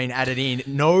 All been added in.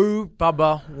 No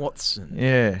Bubba Watson.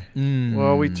 Yeah.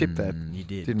 Well, we tipped that,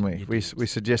 didn't we? We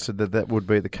suggested that would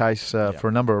be the case for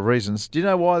a number of reasons. Do you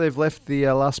know why they've left the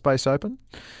last space open?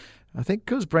 I think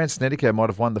because Branson Snedeker might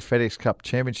have won the FedEx Cup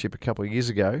Championship a couple of years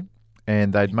ago,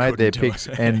 and they'd made their picks,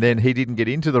 and then he didn't get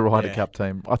into the Ryder Cup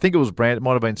team. I think it was Brandt. It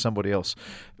might have been somebody else.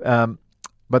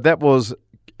 But that was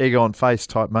egg on face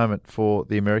type moment for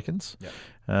the Americans. Yep.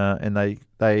 And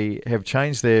they have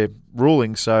changed their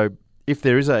ruling, so if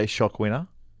there is a shock winner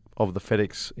of the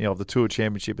FedEx, of the Tour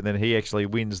Championship, and then he actually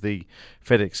wins the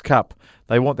FedEx Cup,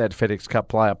 they want that FedEx Cup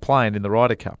player playing in the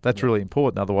Ryder Cup. That's really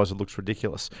important, otherwise it looks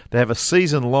ridiculous. They have a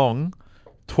season-long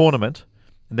tournament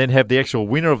and then have the actual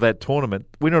winner of that tournament,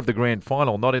 winner of the grand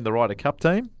final, not in the Ryder Cup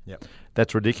team. Yep.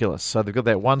 That's ridiculous. So they've got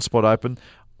that one spot open.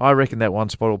 I reckon that one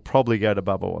spot will probably go to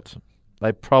Bubba Watson.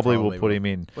 They probably will put him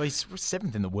in. Well, he's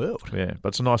 7th in the world. Yeah, but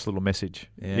it's a nice little message.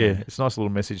 Yeah, it's a nice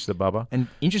little message to Bubba. And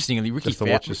interestingly,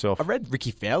 watch yourself. I read Ricky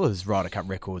Fowler's Ryder Cup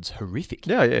record's horrific.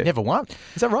 Yeah. Never won.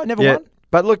 Is that right? Never won?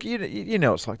 But look, you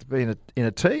know it's like to be in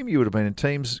a team. You would have been in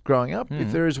teams growing up.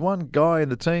 If there is one guy in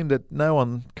the team that no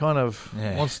one kind of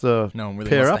wants to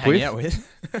pair up with,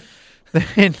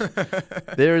 then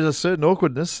there is a certain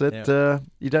awkwardness that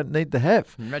you don't need to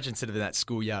have. Imagine sort of that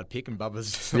schoolyard pick and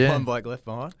Bubba's just the one bloke left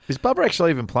behind. Is Bubba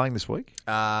actually even playing this week?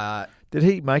 Did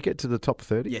he make it to the top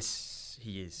 30? Yes,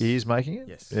 he is. He is making it?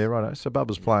 Yes. Yeah, righto. So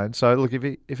Bubba's playing. So look,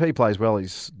 if he plays well,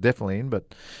 he's definitely in.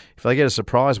 But if they get a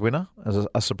surprise winner, as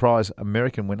a surprise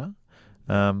American winner,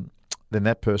 then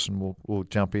that person will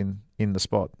jump in the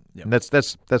spot. Yep. And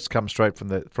that's come straight from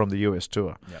the US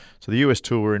tour. Yep. So the US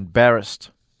tour were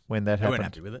embarrassed when that happened. They weren't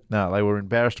happy with it. No, they were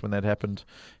embarrassed when that happened,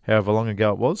 however long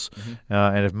ago it was,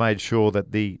 and have made sure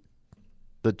that the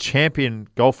champion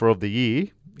golfer of the year,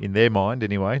 in their mind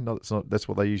anyway, that's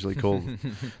what they usually call.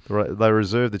 They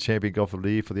reserve the champion golfer of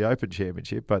the year for the Open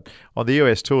Championship, but on the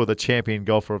US tour, the champion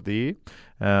golfer of the year,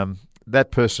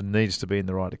 that person needs to be in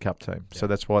the Ryder Cup team. Yeah. So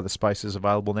that's why the space is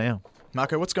available now.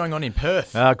 Marco, what's going on in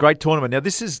Perth? Great tournament. Now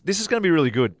this is going to be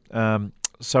really good.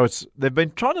 So they've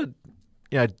been trying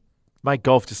to, make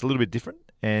golf just a little bit different,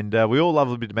 and we all love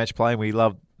a little bit of match play, and we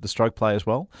love the stroke play as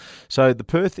well. So the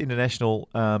Perth International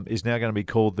is now going to be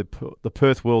called the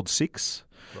Perth World Six.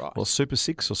 Right. Or Super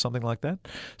Six or something like that.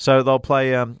 So they'll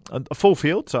play a full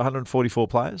field, so 144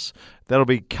 players. That'll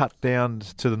be cut down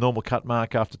to the normal cut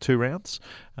mark after 2 rounds.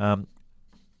 The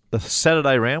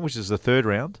Saturday round, which is the 3rd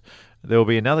round, there will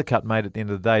be another cut made at the end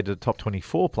of the day to the top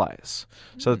 24 players.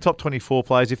 So the top 24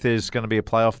 players, if there's going to be a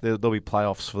playoff, there'll be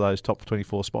playoffs for those top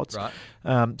 24 spots. Right.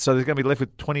 So there's going to be left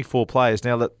with 24 players.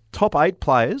 Now, the top 8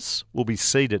 players will be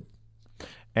seeded,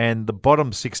 and the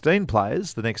bottom 16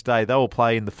 players, the next day, they will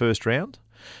play in the first round.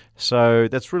 So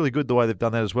that's really good the way they've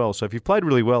done that as well. So if you've played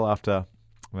really well after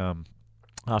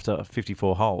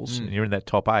 54 holes and you're in that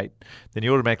top 8, then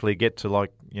you automatically get to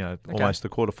almost the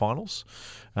quarterfinals,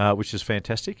 which is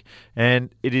fantastic. And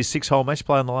it is 6-hole match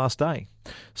play on the last day.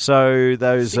 So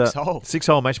those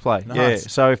 6-hole match play. Nice. Yeah.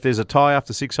 So if there's a tie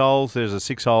after 6 holes, there's a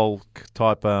 6-hole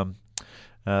type.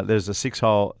 There's a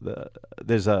 6-hole.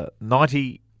 There's a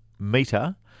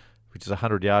 90-meter, which is a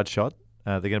 100-yard shot.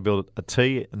 They're going to build a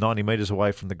tee 90 metres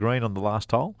away from the green on the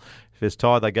last hole. If it's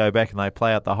tied, they go back and they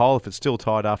play out the hole. If it's still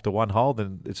tied after 1 hole,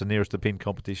 then it's a nearest to pin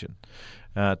competition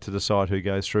to decide who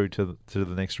goes through to the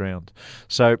next round.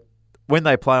 So when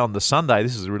they play on the Sunday,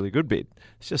 this is a really good bit.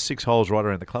 It's just 6 holes right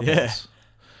around the clubhouse. Yeah.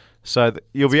 So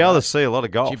you'll be able to see a lot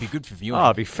of golf. It'd be good for viewing. Oh,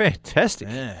 it'd be fantastic.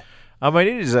 Yeah. I mean,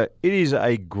 it is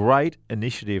a great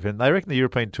initiative, and they reckon the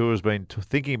European Tour has been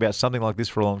thinking about something like this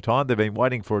for a long time. They've been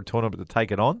waiting for a tournament to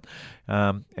take it on.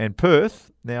 And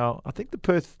Perth, now, I think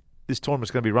this tournament's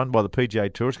going to be run by the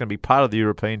PGA Tour. It's going to be part of the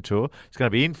European Tour. It's going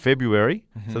to be in February.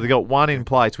 Mm-hmm. So they've got 1 in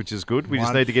place, which is good. We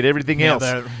just need to get everything else.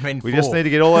 We just need to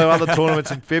get all our other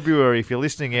tournaments in February if you're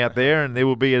listening out there, and there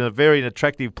will be a very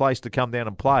attractive place to come down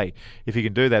and play if you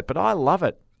can do that. But I love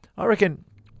it. I reckon...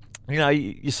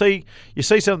 you see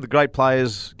some of the great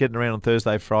players getting around on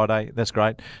Thursday, Friday. That's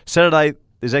great. Saturday,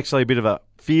 there's actually a bit of a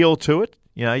feel to it.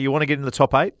 You want to get in the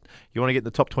top 8. You want to get in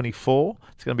the top 24.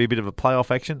 It's going to be a bit of a playoff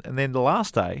action. And then the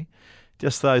last day,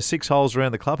 just those 6 holes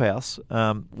around the clubhouse,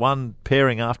 one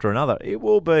pairing after another. It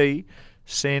will be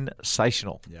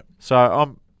sensational. Yep.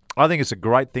 So I think it's a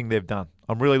great thing they've done.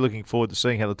 I'm really looking forward to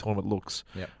seeing how the tournament looks.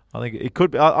 Yep. I think it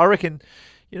could be. I reckon,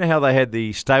 how they had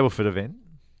the Stableford event?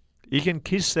 You can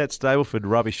kiss that Stableford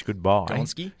rubbish goodbye.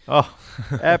 Gonski? Oh,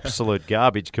 absolute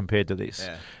garbage compared to this.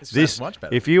 Yeah, this much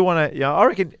better. If you want to, I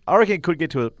reckon it could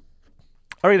get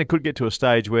to a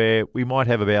stage where we might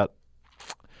have about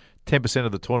 10%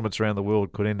 of the tournaments around the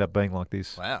world could end up being like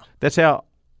this. Wow. That's how.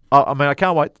 I mean, I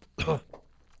can't wait.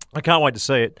 I can't wait to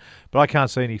see it, but I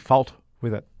can't see any fault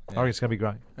with it. Yeah. I reckon it's going to be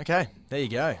great. Okay, there you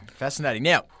go. Fascinating.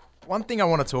 Now, one thing I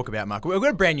want to talk about, Mark. We've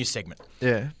got a brand new segment.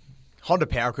 Yeah. Honda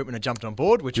Power Equipment have jumped on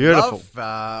board, which we love.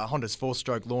 Honda's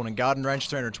 4-stroke lawn and garden range,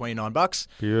 $329.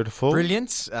 Beautiful.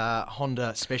 Brilliant.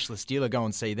 Honda Specialist Dealer, go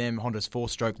and see them. Honda's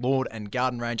 4-stroke lawn and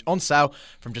garden range on sale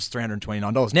from just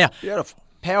 $329. Now, beautiful.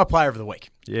 Power Player of the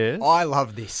Week. Yes. I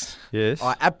love this. Yes.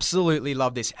 I absolutely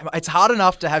love this. It's hard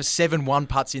enough to have 7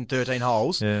 1-putts in 13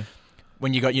 holes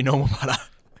when you got your normal putter.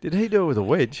 Did he do it with a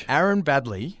wedge? Aaron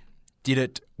Badley did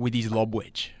it with his lob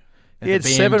wedge. He had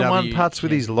 7 1-putts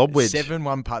with his lob wedge. 7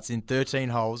 1-putts in 13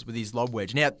 holes with his lob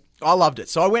wedge. Now, I loved it.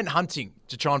 So I went hunting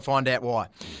to try and find out why.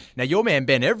 Now, your man,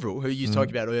 Ben Everill, who you talked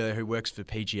about earlier, who works for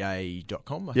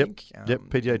PGA.com, I think.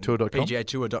 PGAtour.com.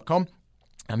 PGAtour.com.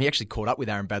 He actually caught up with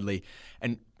Aaron Badley,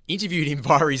 and interviewed him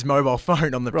via his mobile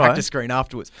phone on the Right. practice screen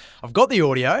afterwards. I've got the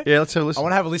audio. Yeah, let's have a listen. I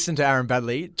want to have a listen to Aaron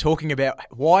Baddeley talking about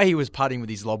why he was putting with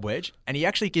his lob wedge, and he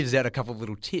actually gives out a couple of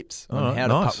little tips on how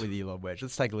to putt with your lob wedge.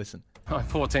 Let's take a listen. At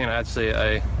 14, I actually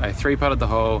I three-putted the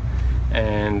hole,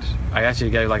 and I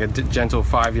actually gave like a gentle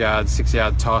 5-yard,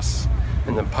 6-yard toss,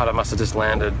 and the putter must have just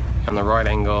landed on the right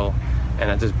angle,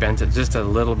 and I just bent it just a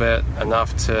little bit,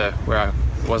 enough to where I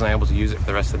wasn't able to use it for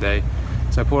the rest of the day.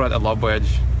 So I pulled out the lob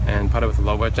wedge and putted with the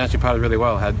lob wedge. Actually putted really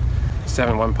well. Had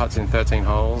 7 one-putts in 13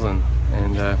 holes, and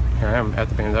here I am at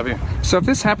the BMW. So if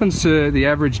this happens to the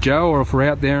average Joe, or if we're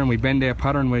out there and we bend our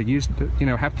putter and we're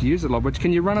have to use the lob wedge,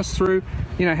 can you run us through,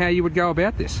 how you would go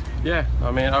about this? Yeah,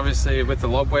 I mean, obviously with the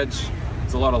lob wedge,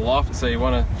 there's a lot of loft, so you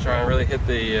want to try and really hit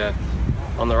the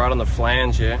on the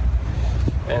flange here,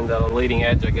 and the leading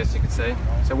edge, I guess you could say.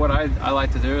 So what I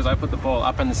like to do is I put the ball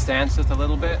up in the stance just a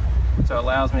little bit, so it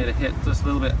allows me to hit just a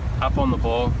little bit up on the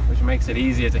ball, which makes it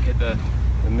easier to hit the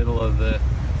middle of the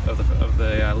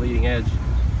leading edge.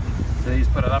 So you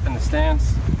just put it up in the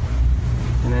stance,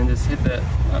 and then just hit that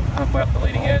halfway up the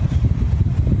leading edge,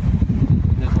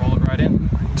 and just roll it right in.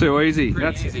 Too easy.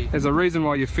 Pretty easy. There's a reason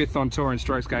why you're 5th on tour in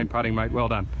strokes gained putting, mate. Well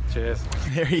done. Cheers.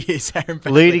 There he is, Aaron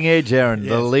Baddeley. Leading edge, Aaron. Yes.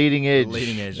 The leading edge. The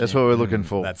leading edge. That's yeah. what we're looking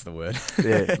for. That's the word.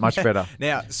 Yeah, much better.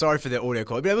 Now, sorry for the audio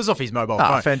quality, but it was off his mobile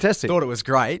phone. Fantastic. Thought it was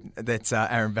great that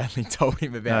Aaron Baddeley told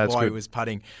him about why good. he was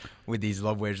putting with his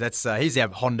lob wedge. That's he's our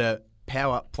Honda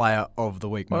Power Player of the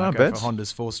Week, Well, Marco, no for bets.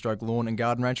 Honda's 4-stroke lawn and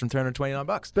garden range from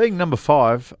 $329. Being number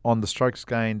 5 on the strokes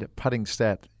gained putting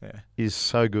stat is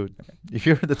so good. If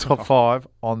you're in the top 5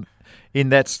 in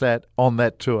that stat on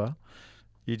that tour,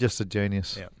 you're just a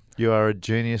genius. Yeah. You are a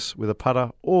genius with a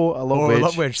putter or a lob Or wedge. a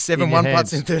lob wedge. 7 in your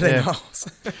one-putts in hands. 13 Yeah.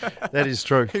 holes. That is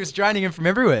true. He was draining him from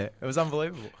everywhere. It was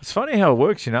unbelievable. It's funny how it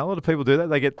works. A lot of people do that.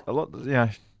 They get a lot.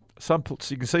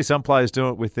 You can see some players do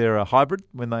it with their hybrid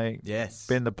when they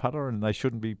bend the putter and they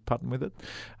shouldn't be putting with it.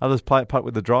 Others putt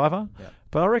with the driver. Yeah.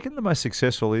 But I reckon the most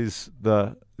successful is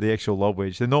the actual lob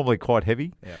wedge. They're normally quite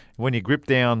heavy. Yeah. When you grip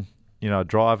down, a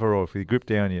driver, or if you grip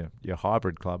down your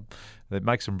hybrid club, that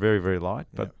makes them very, very light.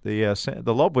 But the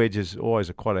lob wedge is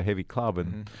always quite a heavy club,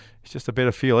 and it's just a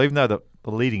better feel. Even though the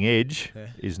leading edge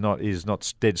is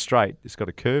not dead straight, it's got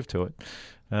a curve to it.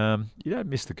 You don't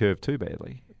miss the curve too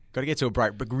badly. Got to get to a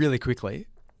break, but really quickly.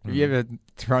 Have you ever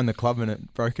thrown the club and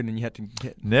it broken and you had to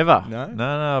get... Never.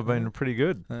 No? I've been pretty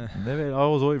good. Never. I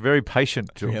was always very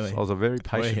patient, Jules. Really? I was a very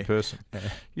patient person. Yeah.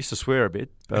 Used to swear a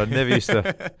bit, but I never used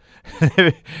to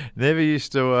never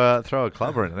used to throw a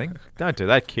club or anything. Don't do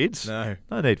that, kids. No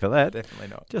need for that. Definitely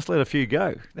not. Just let a few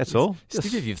go. That's all.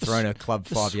 Just if you've thrown a club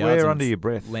 5 yards swear and under your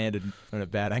breath. landed on a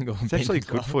bad angle. It's actually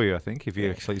good for you, I think, if you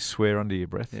actually swear under your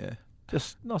breath. Yeah.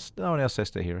 Just no one else has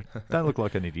to hear it. Don't look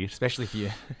like an idiot. Especially if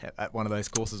you're at one of those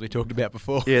courses we talked about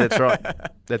before. Yeah, that's right.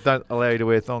 That don't allow you to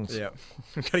wear thongs. Yeah.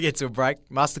 Got to get to a break.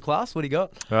 Masterclass, what do you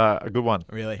got? A good one.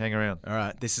 Really? Hang around. All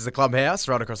right. This is the Clubhouse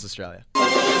right across Australia.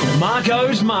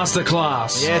 Marco's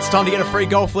Masterclass. Yeah, it's time to get a free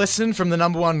golf lesson from the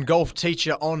 #1 golf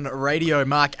teacher on radio,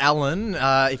 Mark Allen.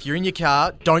 If you're in your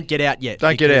car, don't get out yet.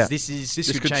 Don't get out. This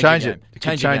could change change it. It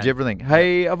could change everything.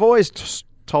 Hey, I've always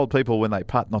told people when they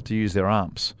putt not to use their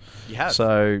arms. You have.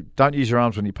 So don't use your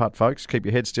arms when you putt, folks. Keep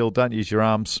your head still. Don't use your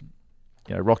arms.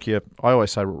 I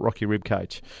always say rock your rib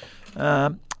cage.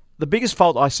 The biggest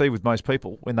fault I see with most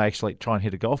people when they actually try and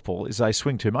hit a golf ball is they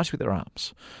swing too much with their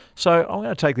arms. So I'm going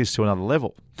to take this to another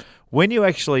level. When you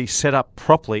actually set up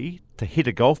properly to hit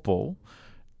a golf ball,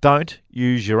 don't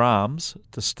use your arms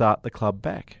to start the club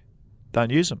back. Don't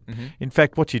use them. Mm-hmm. In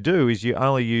fact, what you do is you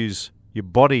only use your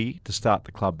body to start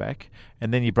the club back,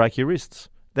 and then you break your wrists.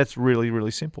 That's really,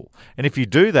 really simple. And if you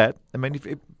do that, I mean,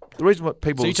 the reason what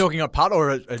people... So you're talking a putt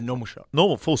or a normal shot?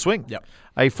 Normal, full swing. Yep.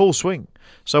 A full swing.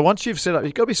 So once you've set up,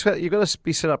 you've got to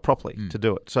be set up properly to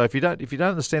do it. So if you don't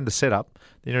understand the setup,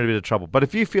 then you're in a bit of trouble. But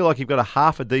if you feel like you've got a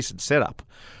half a decent setup,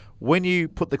 when you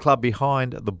put the club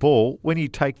behind the ball, when you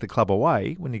take the club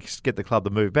away, when you get the club to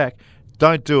move back,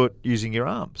 don't do it using your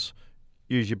arms.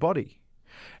 Use your body.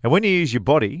 And when you use your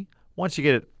body, once you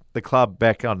get the club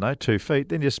back, 2 feet,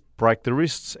 then just break the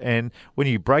wrists. And when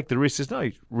you break the wrists, there's no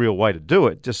real way to do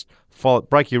it. Just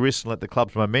break your wrists and let the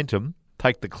club's momentum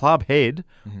take the club head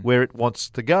where it wants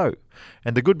to go.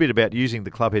 And the good bit about using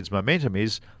the club head's momentum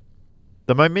is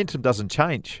the momentum doesn't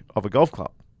change of a golf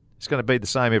club. It's going to be the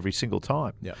same every single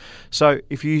time. Yep. So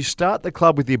if you start the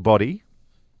club with your body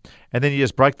and then you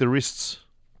just break the wrists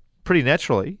pretty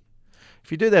naturally,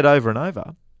 if you do that over and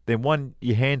over, then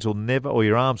your hands will never, or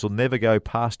your arms will never go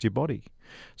past your body.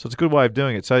 So it's a good way of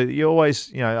doing it. So you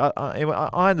always,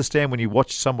 I understand when you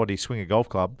watch somebody swing a golf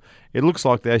club, it looks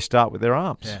like they start with their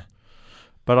arms. Yeah.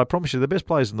 But I promise you, the best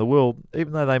players in the world,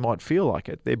 even though they might feel like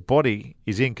it, their body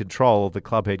is in control of the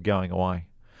club head going away.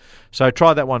 So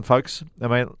try that one, folks. I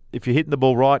mean, if you're hitting the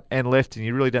ball right and left and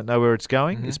you really don't know where it's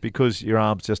going, it's because your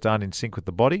arms just aren't in sync with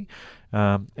the body.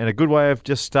 And a good way of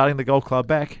just starting the golf club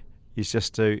back is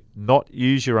just to not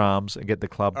use your arms and get the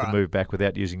club to move back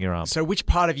without using your arms. So which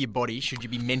part of your body should you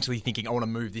be mentally thinking, I want to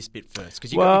move this bit first?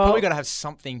 Because you've probably got to have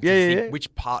something to think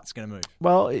which part's going to move.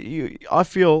 Well, I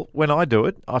feel when I do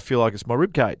it, I feel like it's my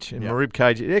rib cage. And my rib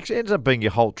cage, it actually ends up being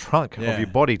your whole trunk of your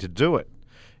body to do it.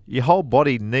 Your whole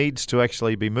body needs to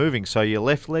actually be moving. So your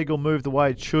left leg will move the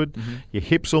way it should. Your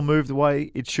hips will move the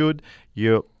way it should.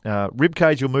 Your rib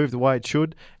cage will move the way it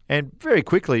should. And very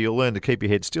quickly you'll learn to keep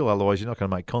your head still. Otherwise, you're not going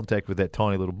to make contact with that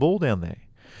tiny little ball down there.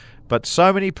 But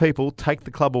so many people take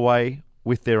the club away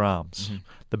with their arms.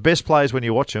 The best players, when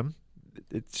you watch them,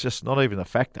 it's just not even a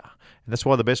factor. And that's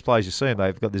why the best players you see,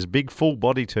 they've got this big full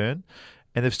body turn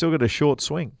and they've still got a short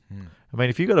swing. I mean,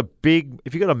 if you've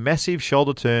got a massive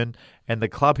shoulder turn and the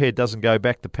club head doesn't go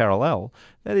back to parallel,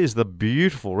 that is the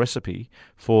beautiful recipe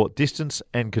for distance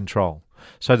and control.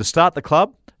 So to start the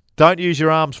club, don't use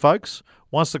your arms, folks.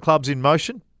 Once the club's in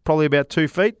motion, probably about 2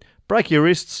 feet, break your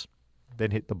wrists,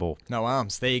 then hit the ball. No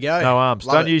arms. There you go. No arms.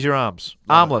 Don't use your arms.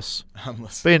 Armless.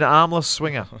 Armless. Be an armless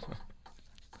swinger.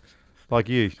 Like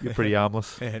you. You're pretty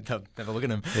armless. Yeah, have a look at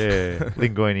him. Yeah,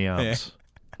 linguini arms.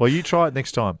 Well, you try it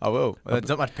next time. I will. There's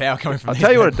not much power coming from I'll these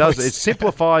tell you what it boys. does. It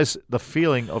simplifies the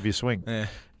feeling of your swing.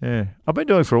 Yeah. I've been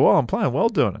doing it for a while. I'm playing well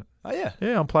doing it. Oh, yeah.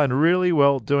 Yeah, I'm playing really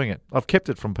well doing it. I've kept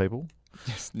it from people.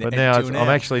 But now I'm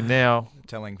actually now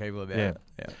telling people about it.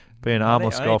 Yeah. Be an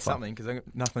armless I need golfer. something because I've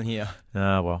got nothing here.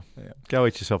 Ah, well. Yeah. Go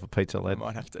eat yourself a pizza, lad. I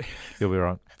might have to. You'll be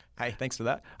right. Hey, thanks for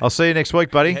that. I'll see you next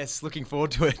week, buddy. Yes, looking forward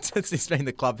to it. It's been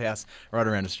the Clubhouse right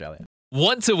around Australia.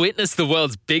 Want to witness the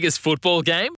world's biggest football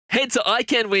game? Head to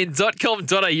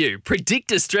iCanWin.com.au,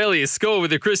 predict Australia's score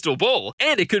with a crystal ball,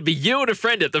 and it could be you and a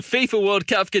friend at the FIFA World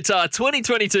Cup Qatar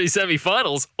 2022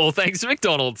 semi-finals, all thanks to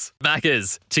McDonald's.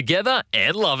 Maccas, together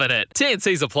and loving it.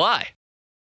 TNCs apply.